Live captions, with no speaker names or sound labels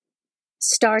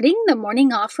Starting the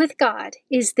morning off with God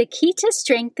is the key to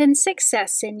strength and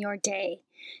success in your day.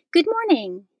 Good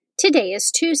morning. Today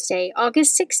is Tuesday,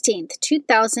 August 16th,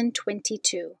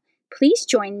 2022. Please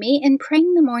join me in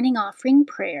praying the morning offering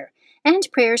prayer and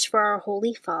prayers for our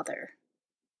Holy Father.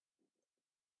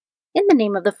 In the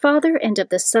name of the Father, and of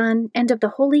the Son, and of the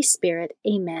Holy Spirit,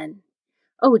 Amen.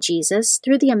 O Jesus,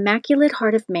 through the Immaculate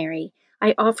Heart of Mary,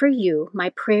 I offer you my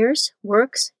prayers,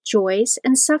 works, joys,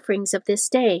 and sufferings of this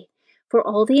day, for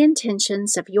all the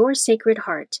intentions of your Sacred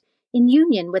Heart, in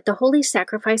union with the holy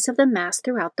sacrifice of the Mass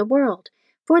throughout the world,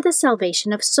 for the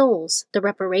salvation of souls, the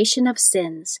reparation of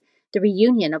sins, the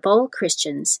reunion of all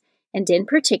Christians, and in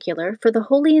particular for the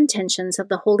holy intentions of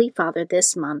the Holy Father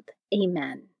this month.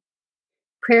 Amen.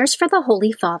 Prayers for the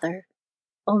Holy Father.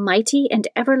 Almighty and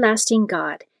everlasting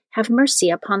God, have mercy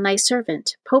upon thy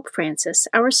servant, Pope Francis,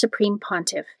 our Supreme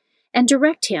Pontiff, and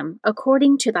direct him,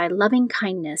 according to thy loving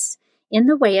kindness, in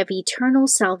the way of eternal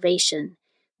salvation,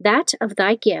 that of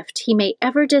thy gift he may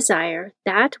ever desire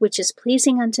that which is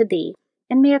pleasing unto thee,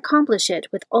 and may accomplish it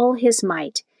with all his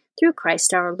might, through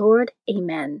Christ our Lord.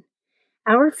 Amen.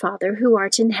 Our Father, who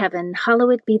art in heaven,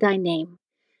 hallowed be thy name.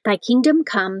 Thy kingdom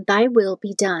come, thy will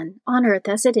be done, on earth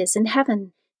as it is in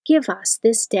heaven. Give us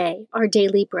this day our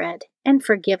daily bread, and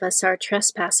forgive us our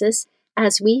trespasses,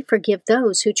 as we forgive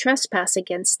those who trespass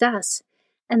against us.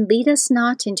 And lead us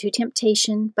not into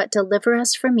temptation, but deliver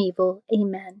us from evil.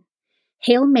 Amen.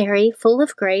 Hail Mary, full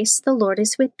of grace, the Lord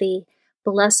is with thee.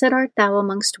 Blessed art thou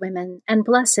amongst women, and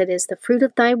blessed is the fruit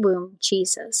of thy womb,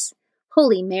 Jesus.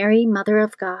 Holy Mary, Mother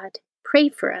of God, pray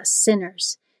for us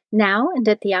sinners, now and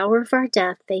at the hour of our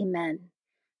death. Amen.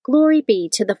 Glory be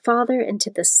to the Father, and to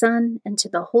the Son, and to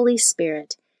the Holy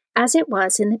Spirit, as it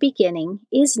was in the beginning,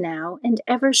 is now, and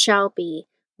ever shall be,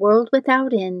 world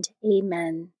without end.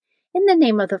 Amen. In the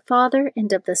name of the Father,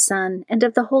 and of the Son, and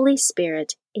of the Holy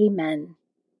Spirit. Amen.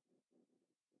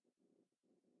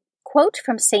 Quote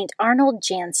from St. Arnold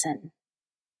Janssen.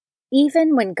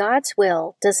 Even when God's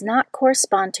will does not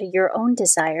correspond to your own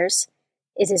desires,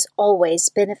 it is always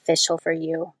beneficial for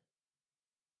you.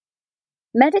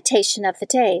 Meditation of the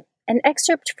Day, an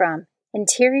excerpt from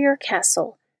Interior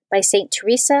Castle by St.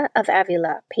 Teresa of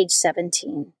Avila, page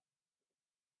 17.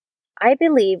 I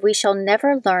believe we shall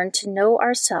never learn to know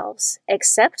ourselves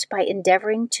except by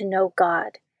endeavoring to know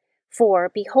God, for,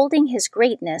 beholding His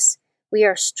greatness, we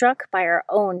are struck by our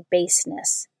own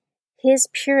baseness. His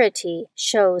purity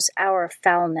shows our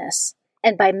foulness,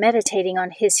 and by meditating on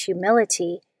His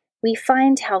humility, we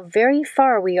find how very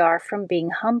far we are from being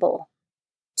humble.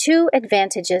 Two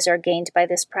advantages are gained by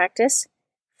this practice.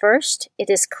 First,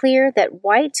 it is clear that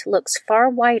white looks far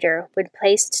whiter when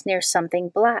placed near something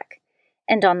black,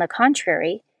 and on the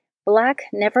contrary, black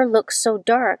never looks so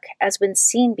dark as when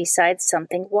seen beside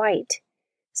something white.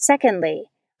 Secondly,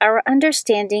 our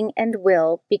understanding and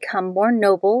will become more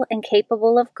noble and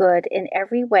capable of good in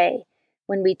every way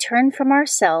when we turn from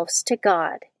ourselves to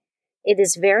God. It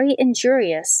is very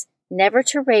injurious never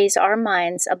to raise our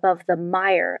minds above the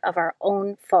mire of our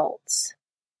own faults.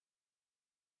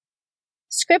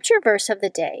 Scripture verse of the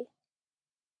day.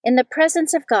 In the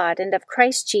presence of God and of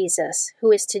Christ Jesus,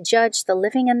 who is to judge the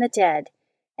living and the dead,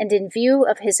 and in view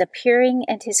of his appearing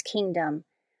and his kingdom,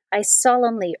 I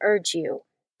solemnly urge you,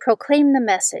 proclaim the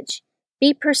message,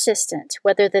 be persistent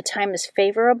whether the time is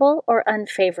favorable or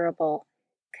unfavorable,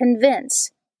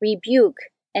 convince, rebuke,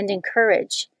 and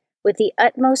encourage, with the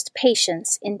utmost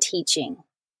patience in teaching.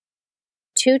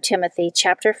 2 Timothy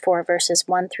chapter 4, verses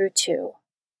 1 through 2.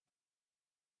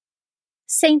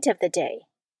 Saint of the Day.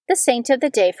 The saint of the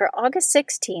day for August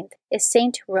 16th is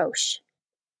Saint Roche.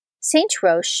 Saint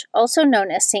Roche, also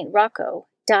known as Saint Rocco,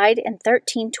 died in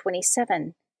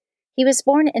 1327. He was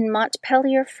born in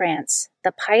Montpellier, France,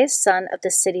 the pious son of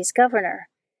the city's governor.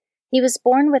 He was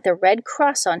born with a red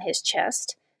cross on his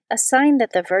chest, a sign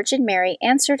that the Virgin Mary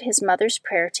answered his mother's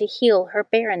prayer to heal her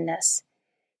barrenness.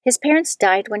 His parents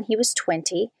died when he was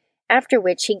 20, after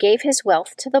which he gave his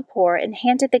wealth to the poor and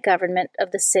handed the government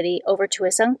of the city over to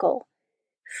his uncle.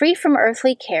 Free from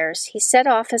earthly cares, he set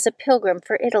off as a pilgrim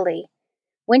for Italy.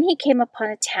 When he came upon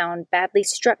a town badly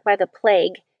struck by the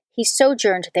plague, he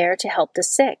sojourned there to help the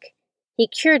sick. He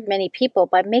cured many people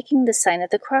by making the sign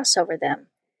of the cross over them.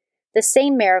 The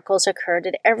same miracles occurred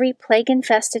at every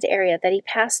plague-infested area that he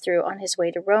passed through on his way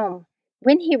to Rome.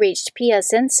 When he reached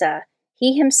Piacenza,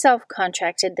 he himself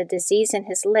contracted the disease in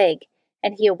his leg,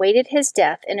 and he awaited his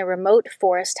death in a remote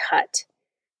forest hut.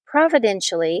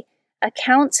 Providentially, a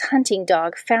count's hunting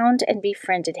dog found and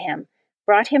befriended him,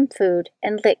 brought him food,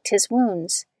 and licked his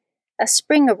wounds. A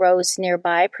spring arose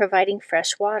nearby, providing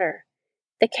fresh water.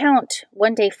 The count,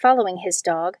 one day following his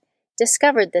dog,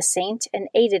 discovered the saint and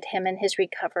aided him in his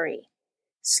recovery.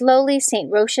 Slowly,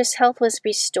 St. Rochus' health was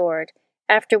restored,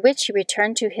 after which he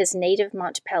returned to his native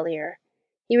Montpellier.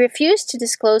 He refused to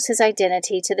disclose his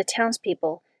identity to the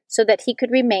townspeople so that he could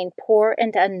remain poor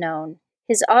and unknown.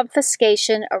 His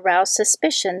obfuscation aroused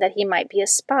suspicion that he might be a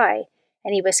spy,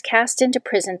 and he was cast into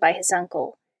prison by his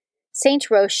uncle.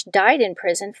 St. Roche died in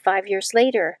prison 5 years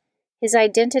later. His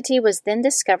identity was then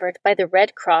discovered by the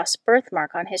Red Cross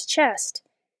birthmark on his chest.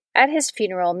 At his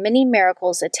funeral, many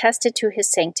miracles attested to his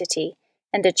sanctity,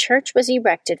 and a church was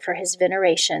erected for his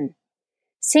veneration.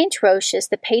 St. Roche is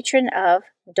the patron of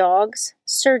dogs,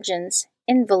 surgeons,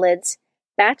 invalids,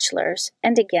 bachelors,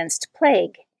 and against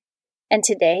plague. And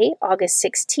today, August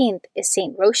 16th, is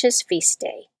St. Roche's feast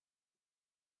day.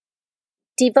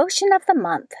 Devotion of the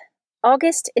month.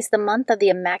 August is the month of the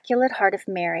Immaculate Heart of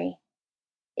Mary.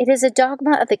 It is a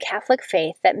dogma of the Catholic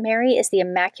faith that Mary is the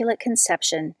Immaculate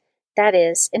Conception, that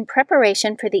is, in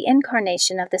preparation for the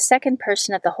incarnation of the second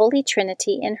person of the Holy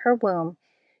Trinity in her womb,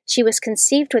 she was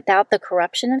conceived without the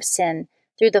corruption of sin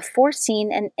through the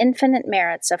foreseen and infinite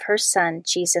merits of her Son,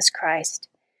 Jesus Christ.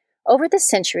 Over the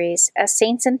centuries, as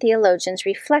saints and theologians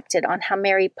reflected on how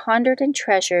Mary pondered and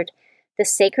treasured the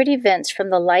sacred events from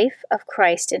the life of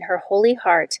Christ in her holy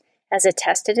heart, as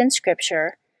attested in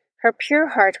Scripture, her pure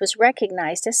heart was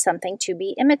recognized as something to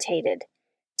be imitated.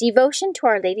 Devotion to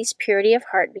Our Lady's purity of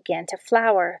heart began to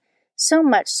flower, so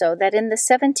much so that in the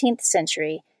 17th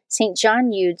century, St.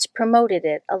 John Eudes promoted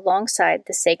it alongside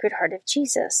the Sacred Heart of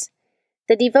Jesus.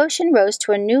 The devotion rose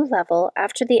to a new level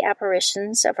after the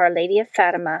apparitions of Our Lady of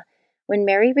Fatima, when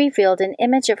Mary revealed an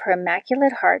image of her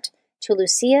Immaculate Heart to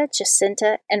Lucia,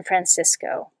 Jacinta, and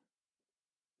Francisco.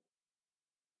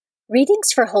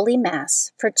 Readings for Holy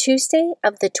Mass for Tuesday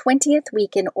of the 20th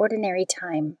week in Ordinary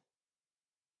Time.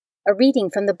 A reading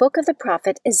from the book of the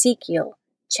prophet Ezekiel,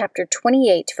 chapter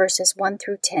 28, verses 1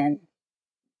 through 10.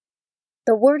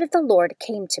 The word of the Lord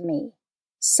came to me,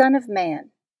 Son of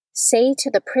man, say to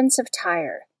the prince of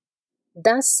Tyre,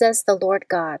 Thus says the Lord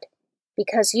God,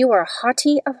 because you are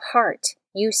haughty of heart,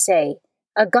 you say,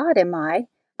 A god am I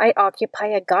occupy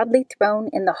a godly throne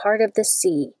in the heart of the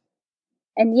sea.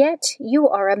 And yet you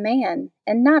are a man,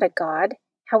 and not a god,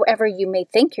 however you may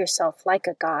think yourself like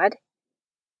a god.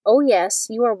 Oh yes,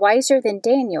 you are wiser than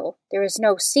Daniel, there is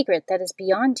no secret that is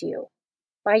beyond you.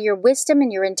 By your wisdom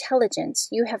and your intelligence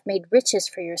you have made riches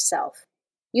for yourself.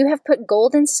 You have put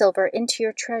gold and silver into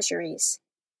your treasuries.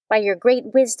 By your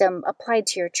great wisdom applied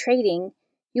to your trading,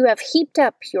 you have heaped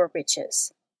up your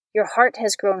riches. Your heart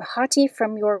has grown haughty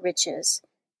from your riches.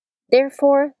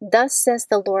 Therefore, thus says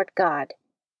the Lord God,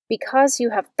 because you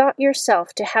have thought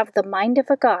yourself to have the mind of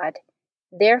a god,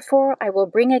 therefore I will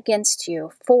bring against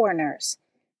you foreigners,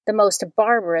 the most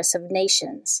barbarous of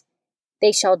nations.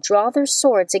 They shall draw their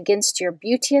swords against your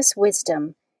beauteous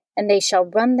wisdom, and they shall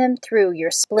run them through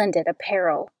your splendid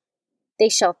apparel. They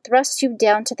shall thrust you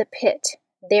down to the pit,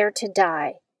 there to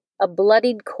die, a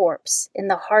bloodied corpse in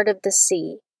the heart of the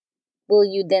sea. Will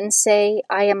you then say,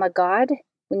 I am a god,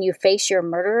 when you face your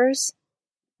murderers?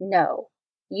 No,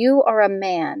 you are a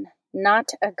man,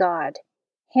 not a god,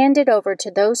 handed over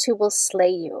to those who will slay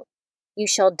you. You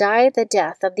shall die the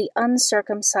death of the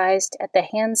uncircumcised at the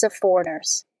hands of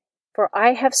foreigners. For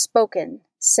I have spoken,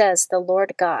 says the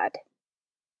Lord God.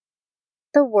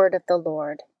 The Word of the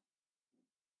Lord.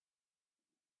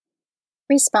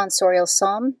 Responsorial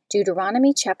Psalm,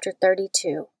 Deuteronomy chapter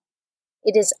 32.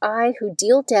 It is I who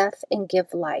deal death and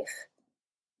give life.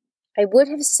 I would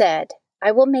have said,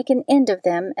 I will make an end of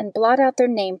them and blot out their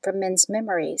name from men's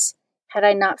memories, had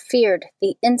I not feared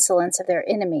the insolence of their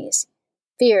enemies,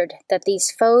 feared that these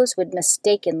foes would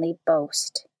mistakenly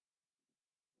boast.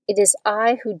 It is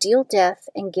I who deal death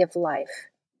and give life.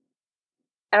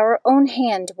 Our own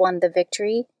hand won the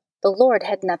victory, the Lord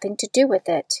had nothing to do with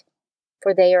it,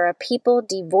 for they are a people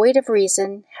devoid of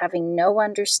reason, having no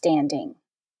understanding.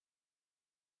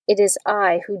 It is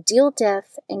I who deal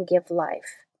death and give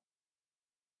life.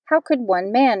 How could one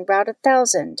man rout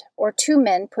 1,000, or 2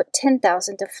 men put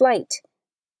 10,000 to flight,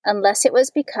 unless it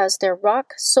was because their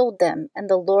rock sold them and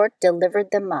the Lord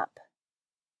delivered them up?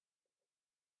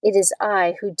 It is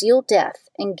I who deal death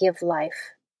and give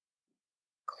life.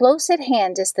 Close at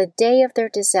hand is the day of their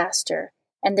disaster,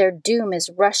 and their doom is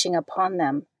rushing upon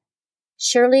them.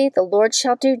 Surely the Lord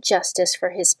shall do justice for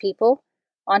his people,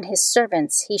 on his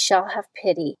servants he shall have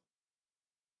pity.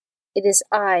 It is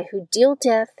I who deal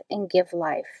death and give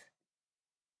life.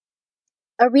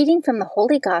 A reading from the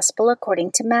Holy Gospel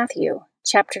according to Matthew,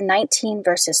 chapter 19,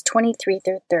 verses 23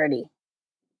 through 30.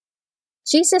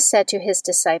 Jesus said to his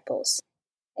disciples,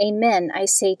 Amen, I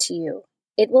say to you,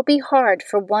 It will be hard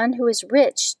for one who is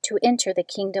rich to enter the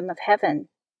kingdom of heaven.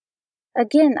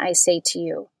 Again, I say to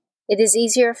you, it is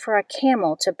easier for a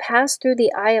camel to pass through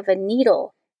the eye of a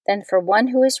needle than for one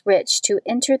who is rich to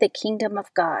enter the kingdom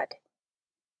of God."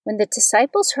 When the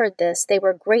disciples heard this, they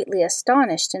were greatly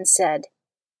astonished and said,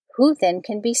 "Who then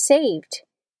can be saved?"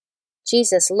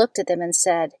 Jesus looked at them and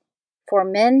said, "For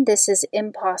men this is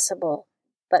impossible,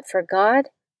 but for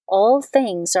God all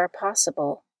things are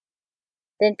possible."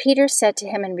 Then Peter said to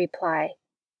him in reply,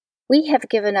 "We have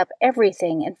given up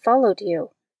everything and followed you.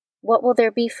 What will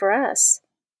there be for us?"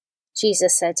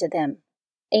 Jesus said to them,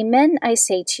 "Amen, I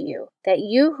say to you, that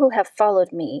you who have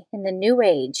followed me in the new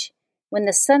age, when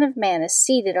the Son of Man is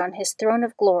seated on his throne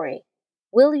of glory,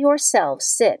 will yourselves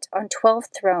sit on 12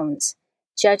 thrones,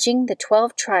 judging the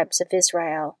 12 tribes of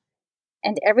Israel.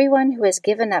 And everyone who has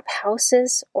given up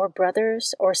houses, or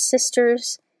brothers, or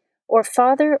sisters, or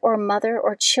father, or mother,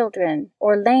 or children,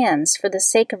 or lands for the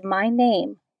sake of my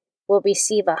name, will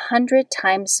receive 100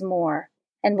 times more,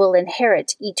 and will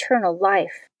inherit eternal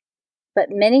life. But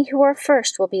many who are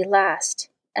first will be last,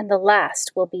 and the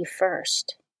last will be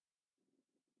first."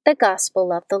 The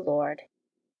Gospel of the Lord.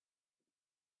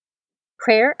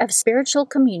 Prayer of Spiritual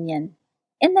Communion.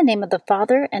 In the name of the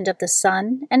Father, and of the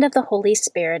Son, and of the Holy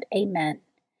Spirit. Amen.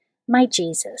 My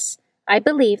Jesus, I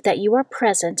believe that you are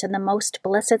present in the most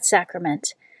blessed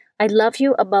sacrament. I love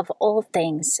you above all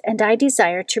things, and I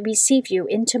desire to receive you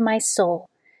into my soul.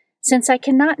 Since I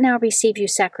cannot now receive you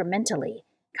sacramentally,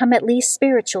 come at least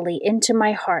spiritually into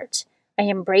my heart. I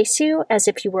embrace you as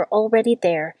if you were already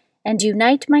there, and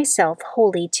unite myself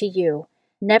wholly to you.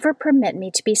 Never permit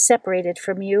me to be separated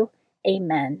from you.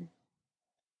 Amen.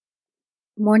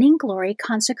 Morning Glory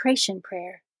Consecration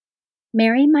Prayer.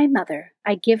 Mary, my mother,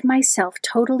 I give myself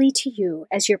totally to you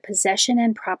as your possession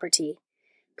and property.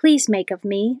 Please make of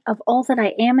me, of all that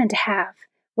I am and have,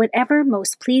 whatever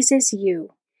most pleases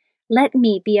you. Let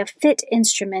me be a fit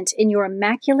instrument in your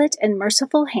immaculate and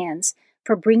merciful hands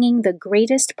for bringing the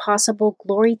greatest possible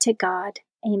glory to God.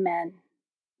 Amen.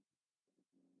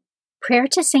 Prayer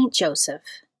to Saint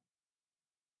Joseph.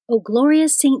 O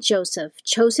glorious Saint Joseph,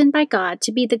 chosen by God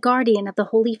to be the guardian of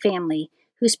the Holy Family,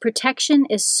 whose protection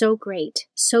is so great,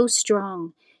 so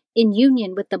strong, in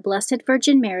union with the Blessed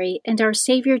Virgin Mary and our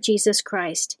Savior Jesus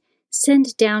Christ,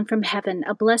 send down from heaven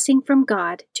a blessing from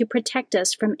God to protect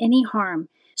us from any harm,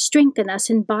 strengthen us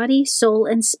in body, soul,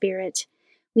 and spirit.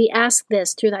 We ask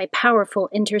this through thy powerful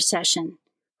intercession.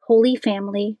 Holy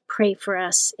Family, pray for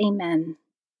us. Amen.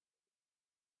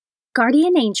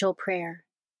 Guardian Angel Prayer.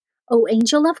 O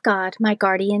angel of God, my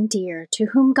guardian dear, to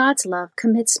whom God's love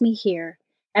commits me here,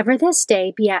 ever this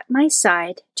day be at my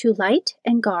side, to light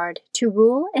and guard, to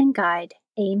rule and guide.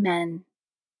 Amen.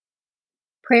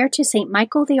 Prayer to Saint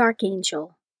Michael the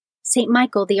Archangel. Saint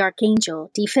Michael the Archangel,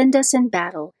 defend us in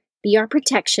battle, be our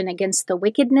protection against the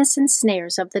wickedness and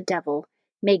snares of the devil.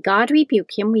 May God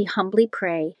rebuke him, we humbly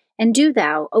pray, and do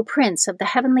thou, O Prince of the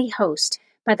heavenly host,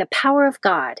 by the power of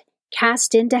God,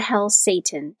 cast into hell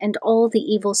Satan and all the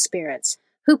evil spirits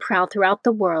who prowl throughout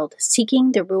the world,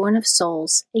 seeking the ruin of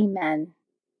souls. Amen.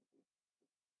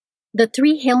 The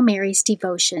Three Hail Marys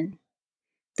Devotion.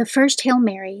 The first Hail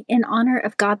Mary, in honor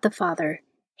of God the Father.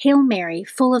 Hail Mary,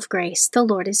 full of grace, the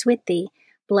Lord is with thee.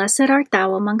 Blessed art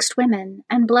thou amongst women,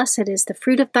 and blessed is the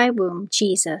fruit of thy womb,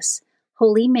 Jesus.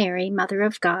 Holy Mary, Mother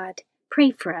of God,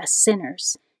 pray for us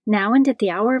sinners, now and at the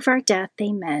hour of our death.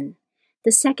 Amen.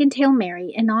 The second Hail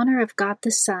Mary, in honor of God the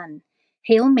Son.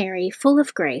 Hail Mary, full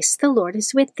of grace, the Lord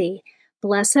is with thee.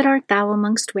 Blessed art thou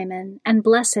amongst women, and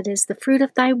blessed is the fruit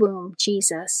of thy womb,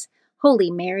 Jesus.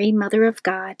 Holy Mary, Mother of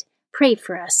God, pray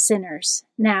for us sinners,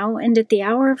 now and at the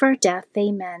hour of our death.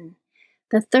 Amen.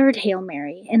 The third Hail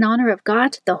Mary, in honor of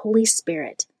God the Holy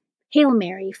Spirit. Hail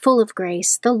Mary, full of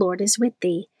grace, the Lord is with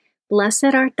thee.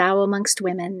 Blessed art thou amongst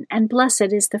women, and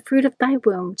blessed is the fruit of thy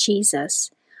womb, Jesus.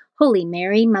 Holy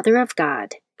Mary, Mother of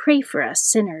God, pray for us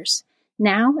sinners,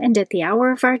 now and at the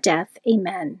hour of our death.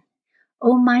 Amen.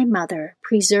 O my Mother,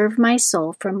 preserve my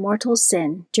soul from mortal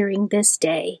sin during this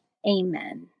day.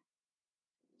 Amen.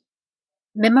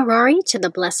 Memorare to the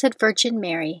Blessed Virgin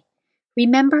Mary.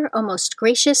 Remember, O most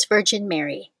gracious Virgin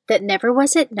Mary, that never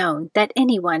was it known that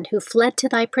anyone who fled to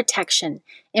thy protection,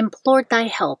 implored thy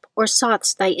help, or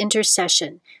sought thy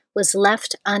intercession, was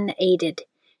left unaided.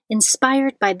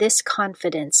 Inspired by this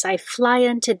confidence, I fly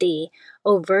unto thee,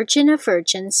 O Virgin of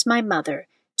Virgins, my Mother.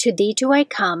 To thee do I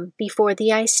come, before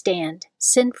thee I stand,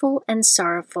 sinful and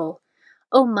sorrowful.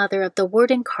 O Mother of the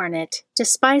Word incarnate,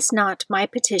 despise not my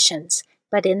petitions,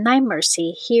 but in thy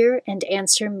mercy hear and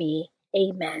answer me.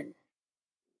 Amen.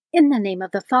 In the name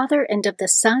of the Father, and of the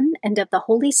Son, and of the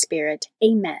Holy Spirit.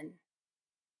 Amen.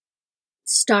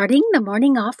 Starting the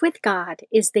morning off with God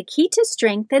is the key to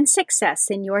strength and success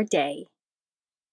in your day.